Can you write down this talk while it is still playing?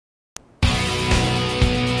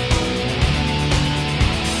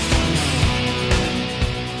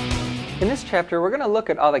chapter, we're going to look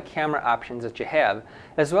at all the camera options that you have,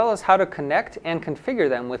 as well as how to connect and configure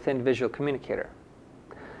them within Visual Communicator.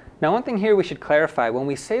 Now, one thing here we should clarify: when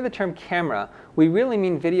we say the term camera, we really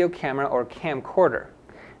mean video camera or camcorder.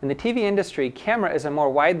 In the TV industry, camera is a more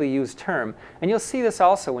widely used term, and you'll see this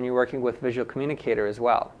also when you're working with Visual Communicator as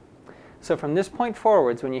well. So from this point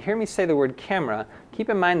forwards, when you hear me say the word camera, keep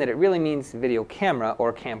in mind that it really means video camera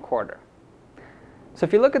or camcorder. So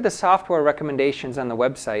if you look at the software recommendations on the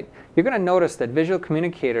website, you're going to notice that Visual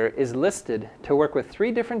Communicator is listed to work with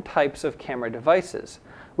 3 different types of camera devices,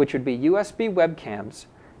 which would be USB webcams,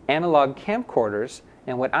 analog camcorders,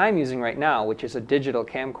 and what I'm using right now, which is a digital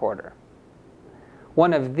camcorder.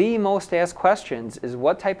 One of the most asked questions is,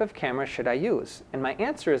 what type of camera should I use? And my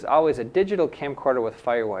answer is always a digital camcorder with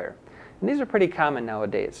firewire. And these are pretty common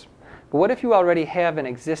nowadays. But what if you already have an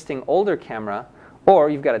existing older camera,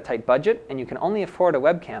 or you've got a tight budget and you can only afford a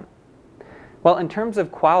webcam? Well, in terms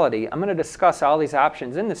of quality, I'm going to discuss all these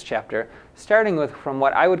options in this chapter, starting with from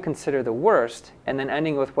what I would consider the worst, and then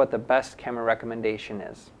ending with what the best camera recommendation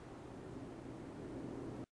is.